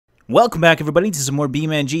Welcome back, everybody, to some more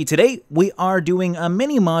BeamNG. Today, we are doing a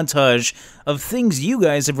mini montage of things you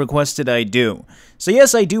guys have requested I do. So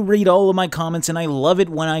yes, I do read all of my comments, and I love it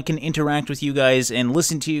when I can interact with you guys and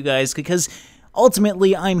listen to you guys, because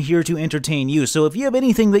ultimately, I'm here to entertain you. So if you have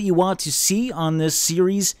anything that you want to see on this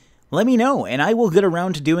series, let me know, and I will get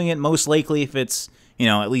around to doing it, most likely if it's, you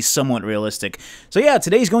know, at least somewhat realistic. So yeah,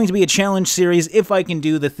 today's going to be a challenge series if I can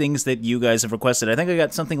do the things that you guys have requested. I think I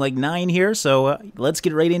got something like 9 here, so let's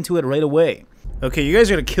get right into it right away. Okay, you guys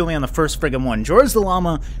are gonna kill me on the first friggin' one. George the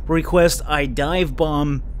Llama requests I dive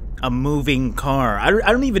bomb a moving car. I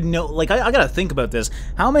don't even know, like, I gotta think about this.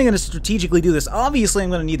 How am I gonna strategically do this? Obviously, I'm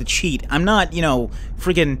gonna need to cheat. I'm not, you know,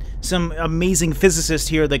 friggin' some amazing physicist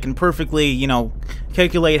here that can perfectly, you know,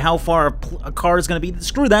 calculate how far a car is gonna be.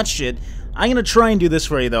 Screw that shit. I'm gonna try and do this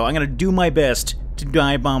for you, though. I'm gonna do my best to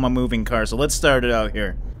dive bomb a moving car, so let's start it out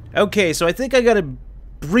here. Okay, so I think I got a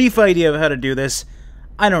brief idea of how to do this.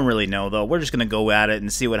 I don't really know, though. We're just gonna go at it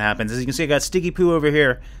and see what happens. As you can see, I got Sticky Poo over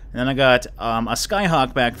here, and then I got a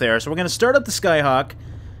Skyhawk back there. So we're gonna start up the Skyhawk,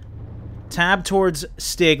 tab towards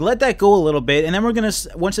Stig, let that go a little bit, and then we're gonna,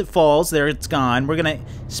 once it falls, there it's gone, we're gonna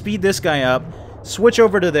speed this guy up, switch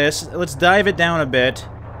over to this, let's dive it down a bit.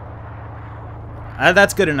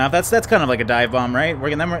 That's good enough. That's kind of like a dive bomb, right?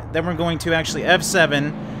 Then we're going to actually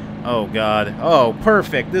F7. Oh god. Oh,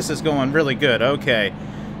 perfect. This is going really good. Okay.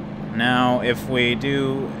 Now, if we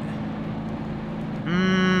do...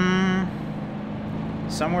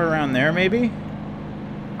 somewhere around there, maybe?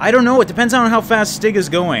 I don't know. It depends on how fast Stig is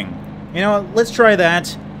going. You know, let's try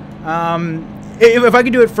that. If I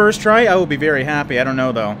can do it first try, I will be very happy. I don't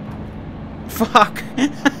know, though. Fuck.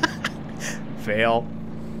 Fail.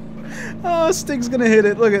 Oh, Stig's gonna hit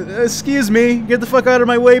it. Look at... excuse me. Get the fuck out of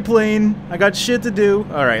my way, plane. I got shit to do.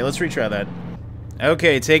 Alright, let's retry that.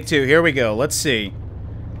 Okay, take 2. Here we go. Let's see.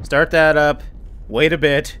 Start that up. Wait a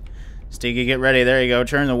bit. Stiggy, get ready. There you go.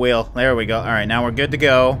 Turn the wheel. There we go. Alright, now we're good to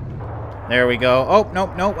go. There we go. Oh,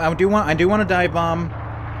 nope, nope. I do want to dive bomb.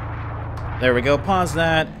 There we go. Pause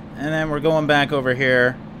that. And then we're going back over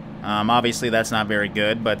here. Obviously, that's not very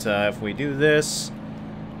good, but if we do this...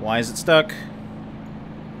 why is it stuck?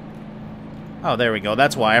 Oh, there we go.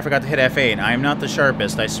 That's why. I forgot to hit F8. I am not the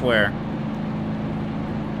sharpest, I swear.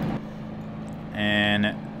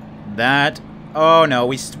 And that... oh, no.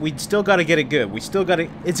 We still got to get it good. We still got to...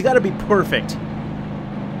 it's got to be perfect.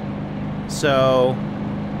 So...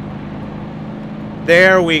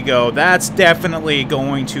 there we go. That's definitely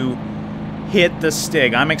going to hit the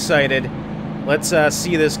Stig. I'm excited. Let's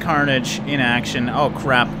see this carnage in action. Oh,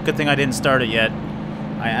 crap. Good thing I didn't start it yet.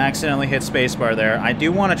 I accidentally hit spacebar there. I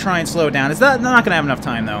do want to try and slow down. It's not going to have enough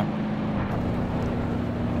time, though.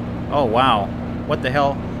 Oh, wow. What the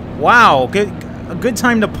hell? Wow. A good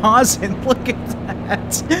time to pause it. Look at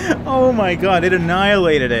that. Oh, my God. It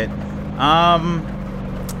annihilated it.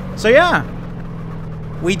 So, yeah.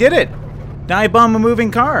 We did it. Dive bomb a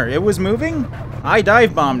moving car. It was moving. I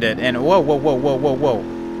dive bombed it. And whoa, whoa, whoa, whoa, whoa,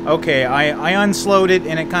 whoa. Okay, I unslowed it,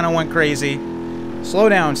 and it kind of went crazy. Slow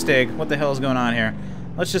down, Stig. What the hell is going on here?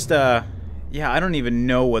 Let's just, yeah, I don't even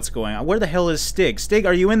know what's going on. Where the hell is Stig? Stig,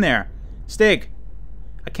 are you in there? Stig.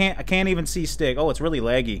 I can't even see Stig. Oh, it's really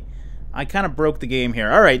laggy. I kind of broke the game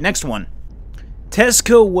here. Alright, next one.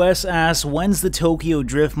 Tesco West asks, when's the Tokyo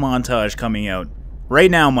Drift montage coming out?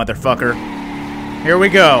 Right now, motherfucker. Here we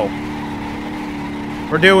go.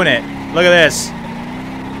 We're doing it. Look at this.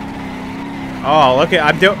 Oh, look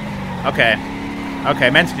at... okay. Okay,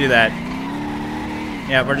 meant to do that.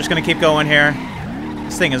 Yeah, we're just gonna keep going here.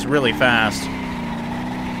 This thing is really fast.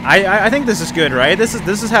 I think this is good, right? This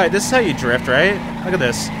is how you drift, right? Look at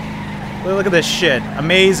this. Look at this shit.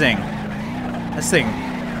 Amazing. This thing.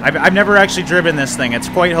 I've never actually driven this thing. It's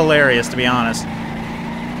quite hilarious, to be honest.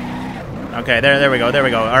 Okay, there we go. There we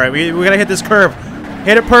go. All right, we gotta hit this curve.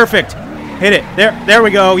 Hit it perfect. Hit it. There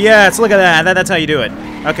we go. Yes, look at that. That's how you do it.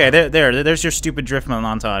 Okay, there's your stupid drift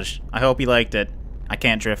montage. I hope you liked it. I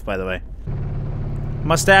can't drift, by the way.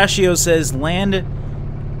 Mustachio says, land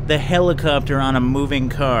the helicopter on a moving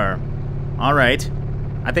car. Alright.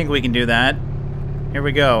 I think we can do that. Here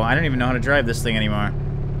we go. I don't even know how to drive this thing anymore.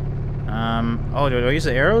 Oh, do I use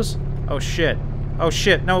the arrows? Oh, shit. Oh,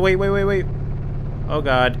 shit. No, wait. Oh,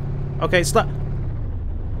 God. Okay, stop.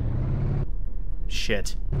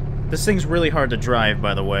 Shit. This thing's really hard to drive,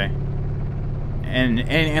 by the way.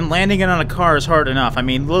 And landing it on a car is hard enough. I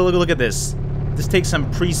mean, look at this. This takes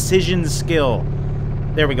some precision skill.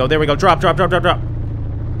 There we go. Drop.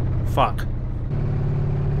 Fuck.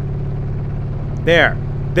 There.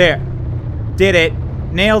 Did it.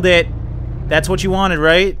 Nailed it. That's what you wanted,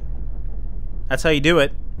 right? That's how you do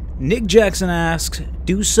it. Nick Jackson asks,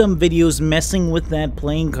 do some videos messing with that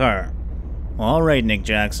plane car. Alright, Nick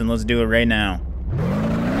Jackson, let's do it right now.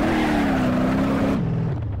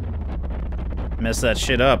 Mess that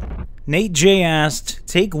shit up. Nate J asked,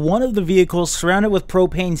 take one of the vehicles, surround it with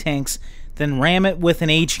propane tanks, then ram it with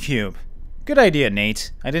an H-cube. Good idea,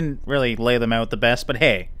 Nate. I didn't really lay them out the best, but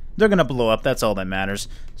hey, they're gonna blow up, that's all that matters.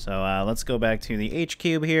 So let's go back to the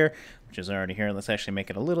H-cube here, which is already here. Let's actually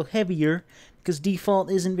make it a little heavier, because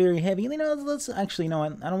default isn't very heavy. You know, let's actually, no, I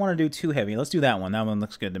don't want to do too heavy. Let's do that one. That one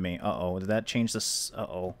looks good to me. Uh-oh, did that change this?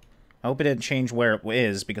 Uh-oh. I hope it didn't change where it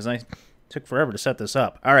is, because I took forever to set this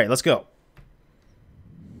up. All right, let's go.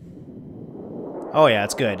 Oh, yeah,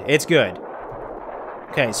 it's good. It's good.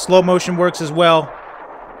 Okay, slow motion works as well.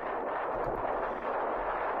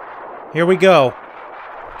 Here we go.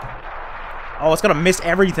 Oh, it's gonna miss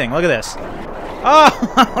everything. Look at this. Oh!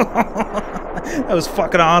 That was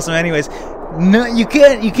fucking awesome anyways. No, you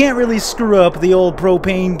can't really screw up the old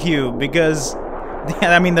propane cube because,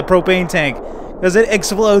 I mean the propane tank, because it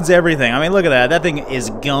explodes everything. I mean, look at that. That thing is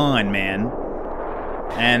gone, man.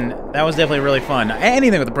 And that was definitely really fun.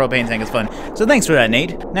 Anything with the propane tank is fun. So thanks for that,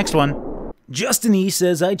 Nate. Next one. Justin E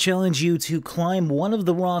says, I challenge you to climb one of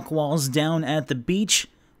the rock walls down at the beach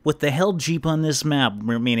with the Hell Jeep on this map,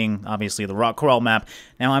 meaning, obviously, the rock crawl map.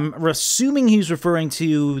 Now, I'm assuming he's referring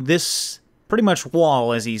to this pretty much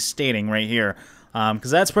wall, as he's stating right here, because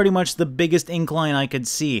that's pretty much the biggest incline I could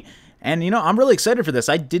see. And, you know, I'm really excited for this.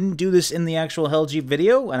 I didn't do this in the actual Hell Jeep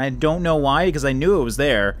video, and I don't know why, because I knew it was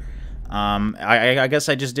there. I guess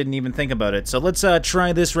I just didn't even think about it. So let's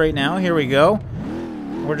try this right now. Here we go.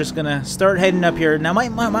 We're just gonna start heading up here. Now,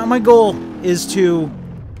 my goal is to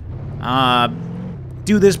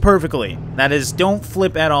do this perfectly. That is, don't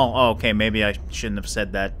flip at all. Oh, okay, maybe I shouldn't have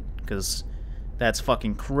said that, because that's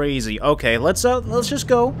fucking crazy. Okay, let's just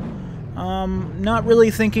go. Not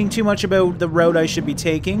really thinking too much about the route I should be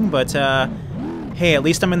taking, but hey, at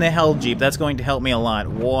least I'm in the Hell Jeep. That's going to help me a lot.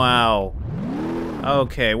 Wow.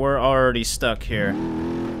 Okay, we're already stuck here.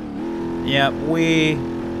 Yep,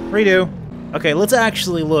 redo. Okay, let's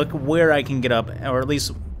actually look where I can get up, or at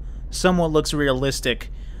least somewhat looks realistic.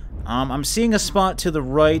 I'm seeing a spot to the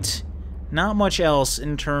right. Not much else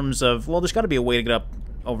in terms of, well, there's got to be a way to get up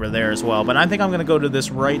over there as well, but I think I'm going to go to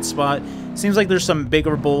this right spot. Seems like there's some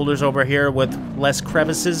bigger boulders over here with less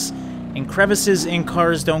crevices, and crevices in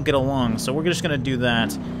cars don't get along, so we're just going to do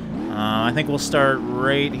that. I think we'll start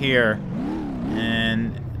right here,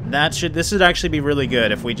 and this should actually be really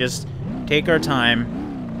good if we just take our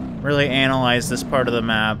time, really analyze this part of the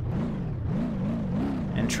map,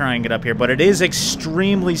 and try and get up here. But it is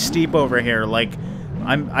extremely steep over here. Like,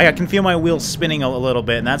 I can feel my wheels spinning a little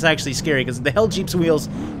bit, and that's actually scary because the Hell Jeep's wheels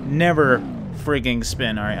never frigging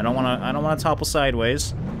spin. All right, I don't want to topple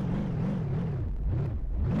sideways.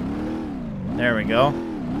 There we go.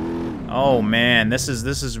 Oh man, this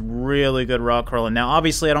is really good rock crawling. Now,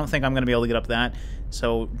 obviously, I don't think I'm gonna be able to get up that.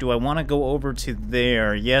 So, do I want to go over to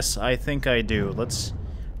there? Yes, I think I do. Let's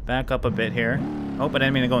back up a bit here. Oh, I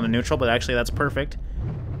didn't mean to go into neutral, but actually that's perfect.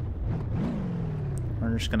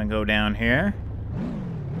 We're just gonna go down here.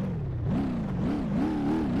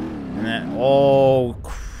 And then, oh,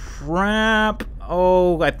 crap.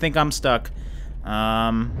 Oh, I think I'm stuck.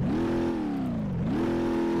 Let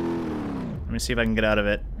me see if I can get out of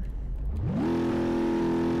it.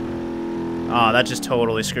 Oh, that just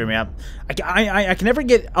totally screwed me up. I can never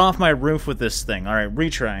get off my roof with this thing. All right,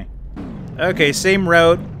 retry. Okay, same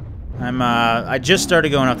route. I just started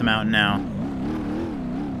going up the mountain now.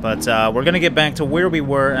 But we're gonna get back to where we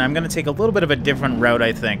were, and I'm gonna take a little bit of a different route,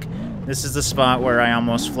 I think. This is the spot where I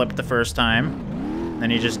almost flipped the first time. Then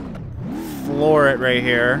you just floor it right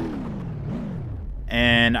here.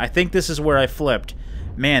 And I think this is where I flipped.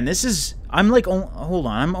 Man, this is... I'm like... hold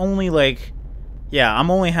on, I'm only like... Yeah, I'm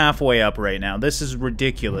only halfway up right now. This is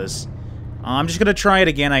ridiculous. I'm just gonna try it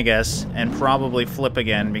again, I guess, and probably flip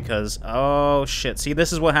again because... Oh, shit. See,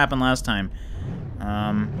 this is what happened last time.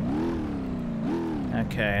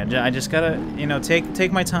 Okay, I just gotta, you know,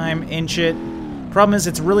 take my time, inch it. Problem is,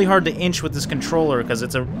 it's really hard to inch with this controller because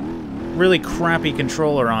it's a really crappy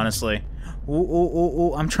controller, honestly. Ooh, ooh, ooh,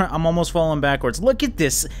 ooh, I'm almost falling backwards. Look at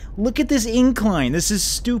this. Look at this incline. This is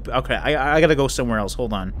stupid. Okay, I gotta go somewhere else.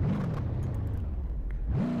 Hold on.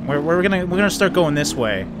 We're gonna start going this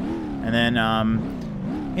way, and then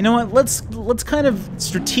you know what? Let's kind of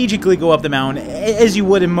strategically go up the mountain as you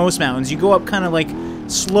would in most mountains. You go up kind of like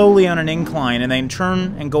slowly on an incline, and then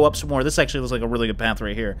turn and go up some more. This actually looks like a really good path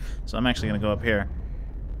right here, so I'm actually gonna go up here.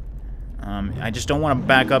 I just don't want to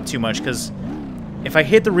back up too much because if I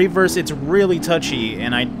hit the reverse, it's really touchy,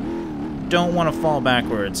 and I don't want to fall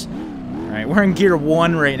backwards. All Alright, we're in gear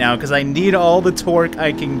 1 right now because I need all the torque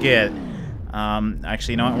I can get.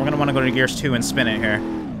 Actually, you know what? We're going to want to go to gears 2 and spin it here.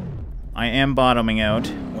 I am bottoming out,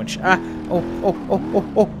 which...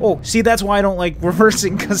 Oh. See, that's why I don't like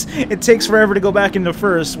reversing, because it takes forever to go back into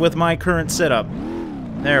first with my current setup.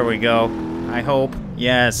 There we go. I hope.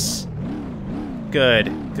 Yes. Good.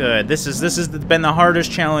 This has been the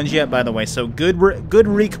hardest challenge yet, by the way, so good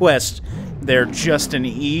request there, Justin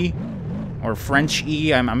E. Or French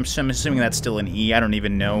E. I'm assuming that's still an E. I don't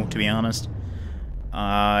even know, to be honest.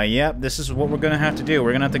 Yeah, this is what we're gonna have to do.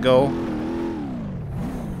 We're gonna have to go...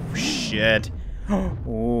 Shit.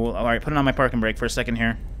 Ooh, alright, putting on my parking brake for a second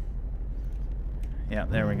here. Yeah,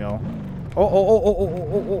 there we go.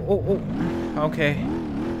 Oh. Okay.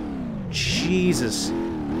 Jesus.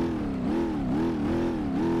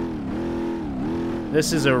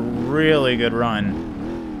 This is a really good run.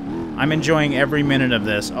 I'm enjoying every minute of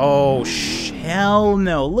this. Oh, hell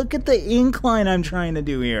no. Look at the incline I'm trying to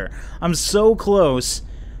do here. I'm so close.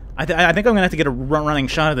 I think I'm going to have to get a running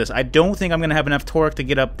shot of this. I don't think I'm going to have enough torque to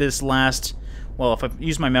get up this last... Well, if I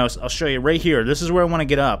use my mouse, I'll show you right here. This is where I want to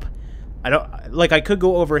get up. I could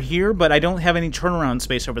go over here, but I don't have any turnaround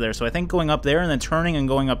space over there. So I think going up there and then turning and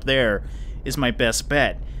going up there is my best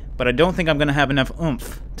bet. But I don't think I'm going to have enough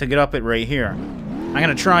oomph to get up it right here. I'm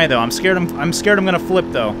going to try, though. I'm scared I'm going to flip,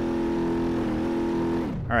 though.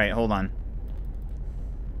 All right, hold on.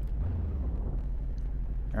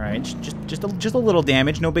 Alright, just a little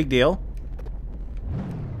damage, no big deal.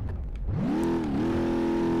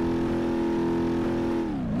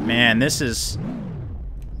 Man, this is...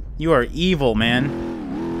 You are evil, man.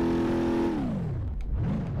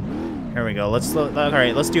 Here we go.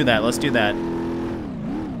 Alright, let's do that. Let's do that.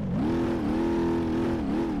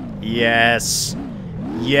 Yes.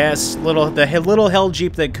 Yes, the little hell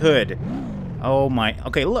Jeep that could. Oh my.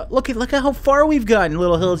 Okay, look at how far we've gotten,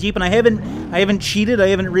 little hill Jeep, and I haven't cheated, I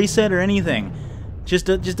haven't reset or anything. Just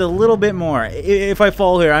a little bit more. If I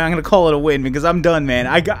fall here, I'm gonna call it a win because I'm done, man.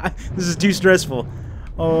 This is too stressful.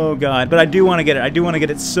 Oh god, but I do want to get it. I do want to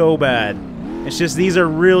get it so bad. It's just these are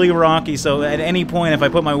really rocky, so at any point if I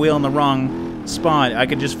put my wheel in the wrong spot, I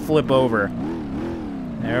could just flip over.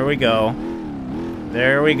 There we go.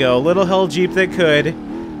 There we go. Little hell Jeep that could.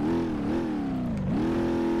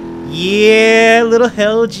 Yeah, little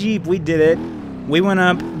hell Jeep, we did it. We went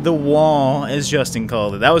up the wall, as Justin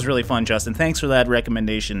called it. That was really fun, Justin. Thanks for that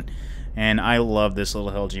recommendation. And I love this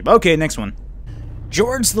little hell Jeep. Okay, next one.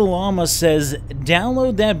 George the Llama says,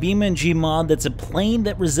 download that BeamNG mod that's a plane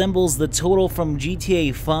that resembles the Total from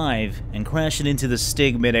GTA 5 and crash it into the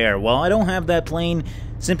Stig midair. Well, I don't have that plane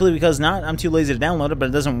simply because I'm too lazy to download it, but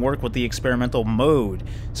it doesn't work with the experimental mode.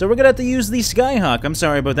 So we're going to have to use the Skyhawk. I'm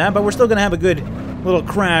sorry about that, but we're still going to have a good little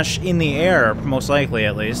crash in the air, most likely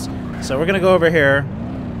at least. So we're going to go over here,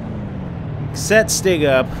 set Stig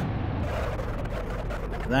up.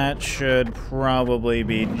 That should probably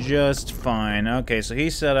be just fine. Okay, so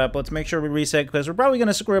he's set up. Let's make sure we reset because we're probably going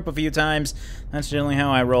to screw up a few times. That's generally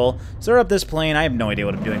how I roll. Start up this plane. I have no idea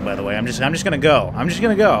what I'm doing, by the way. I'm just going to go. I'm just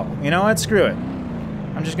going to go. You know what? Screw it.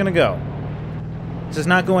 I'm just going to go. This is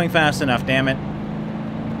not going fast enough, damn it.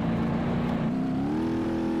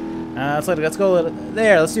 Let's go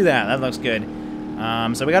there. Let's do that. That looks good.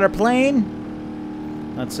 So we got our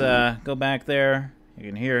plane. Let's go back there. You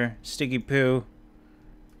can hear Sticky Poo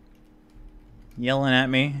yelling at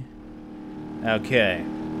me. Okay.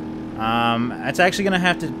 It's actually gonna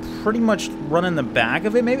have to pretty much run in the back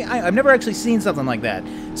of it, maybe? I've never actually seen something like that.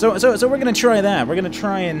 So we're gonna try that. We're gonna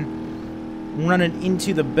try and run it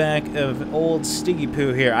into the back of old Stiggy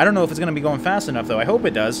Poo here. I don't know if it's gonna be going fast enough, though. I hope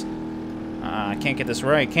it does. I can't get this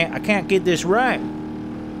right. I can't get this right.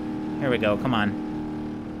 Here we go. Come on.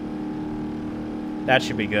 That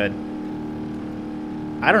should be good.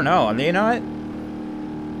 I don't know. You know what?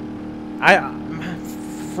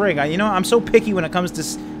 You know, I'm so picky when it comes to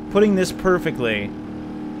putting this perfectly.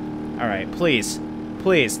 Alright, please.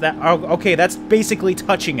 Please. Okay, that's basically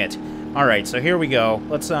touching it. Alright, so here we go.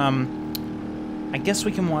 Let's, I guess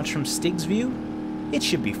we can watch from Stig's view. It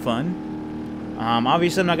should be fun.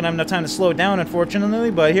 Obviously I'm not gonna have enough time to slow it down, unfortunately,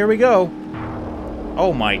 but here we go.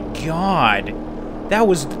 Oh my god. That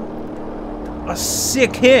was a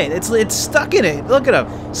sick hit. It's stuck in it. Look at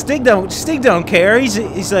him. Stig don't care.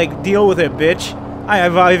 He's like, deal with it, bitch. I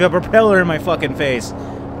have a propeller in my fucking face.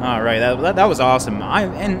 All right, that was awesome.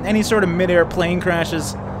 And any sort of midair plane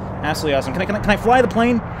crashes, absolutely awesome. Can I fly the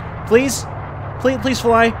plane, please? Please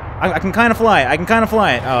fly. I can kind of fly. I can kind of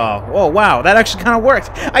fly it. Oh wow, that actually kind of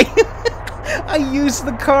worked. I used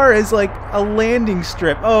the car as like a landing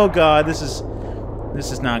strip. Oh god, this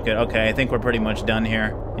is not good. Okay, I think we're pretty much done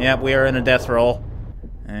here. Yep, we are in a death roll.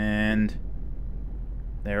 And And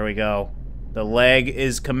there we go. The leg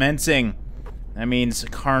is commencing. That means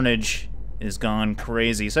carnage is gone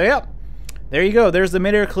crazy. So, yep. There you go. There's the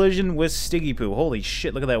midair collision with Stiggy Poo. Holy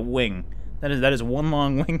shit, look at that wing. That is one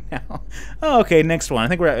long wing now. Oh, okay, next one. I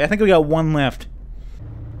think we got one left.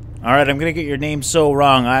 All right, I'm gonna get your name so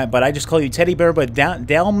wrong, but I just call you Teddy Bear, but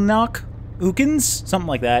Dalmnock Ukins, something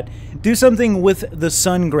like that. Do something with the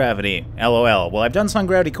sun gravity. LOL. Well, I've done sun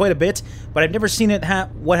gravity quite a bit, but I've never seen it.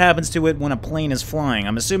 What happens to it when a plane is flying?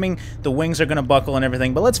 I'm assuming the wings are gonna buckle and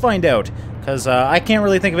everything, but let's find out, because I can't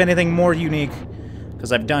really think of anything more unique,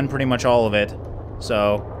 because I've done pretty much all of it.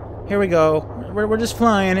 So here we go. We're just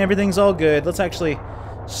flying. Everything's all good. Let's actually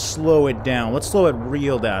slow it down. Let's slow it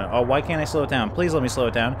real down. Oh, why can't I slow it down? Please let me slow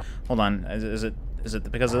it down. Hold on. Is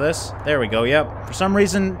it because of this? There we go. Yep. For some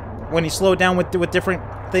reason, when you slow it down with different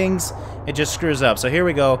things, it just screws up. So here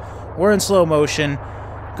we go. We're in slow motion.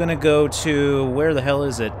 Gonna go to, where the hell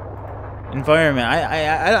is it? Environment.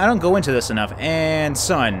 I don't go into this enough. And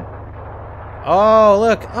sun. Oh,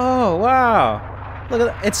 look. Oh, wow. Look at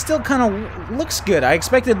that. It still kind of looks good. I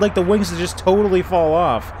expected like the wings to just totally fall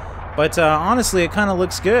off. But honestly, it kind of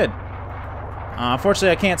looks good.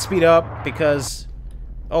 Unfortunately, I can't speed up because...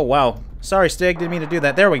 Oh, wow. Sorry, Stig. Didn't mean to do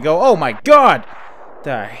that. There we go. Oh, my God!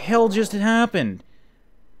 The hell just happened?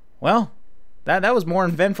 Well, that was more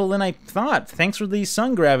eventful than I thought. Thanks for the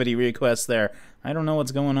sun gravity requests there. I don't know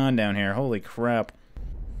what's going on down here. Holy crap.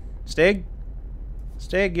 Stig?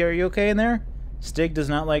 Stig, are you okay in there? Stig does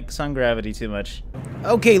not like sun gravity too much.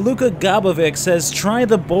 Okay, Luka Gabovic says, try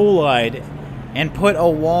the bolide and put a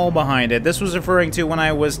wall behind it. This was referring to when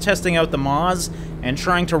I was testing out the Moz and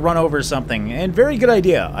trying to run over something. And very good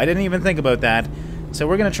idea. I didn't even think about that. So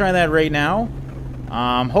we're going to try that right now.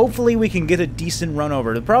 Hopefully we can get a decent run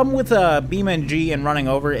over. The problem with BeamNG and running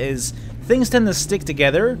over is things tend to stick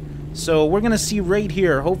together. So we're going to see right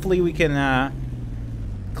here. Hopefully we can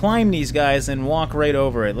climb these guys and walk right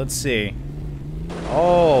over it. Let's see.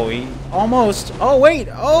 Oh, he almost. Oh, wait.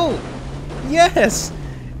 Oh, yes.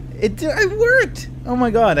 It worked! Oh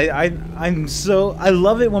my god, I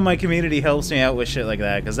love it when my community helps me out with shit like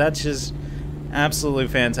that, because that's just absolutely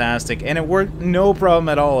fantastic. And it worked no problem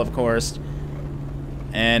at all, of course.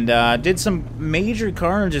 And did some major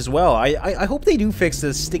carnage as well. I hope they do fix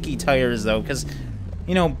the sticky tires, though, because,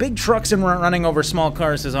 you know, big trucks and running over small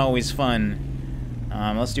cars is always fun.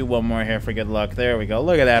 Let's do one more here for good luck. There we go.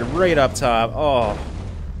 Look at that, right up top. Oh,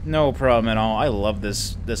 no problem at all. I love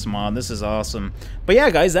this mod. This is awesome. But yeah,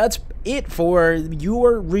 guys, that's it for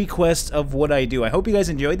your request of what I do. I hope you guys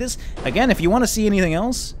enjoyed this. Again, if you want to see anything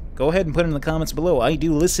else, go ahead and put it in the comments below. I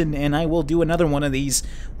do listen, and I will do another one of these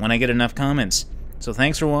when I get enough comments. So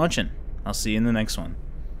thanks for watching. I'll see you in the next one.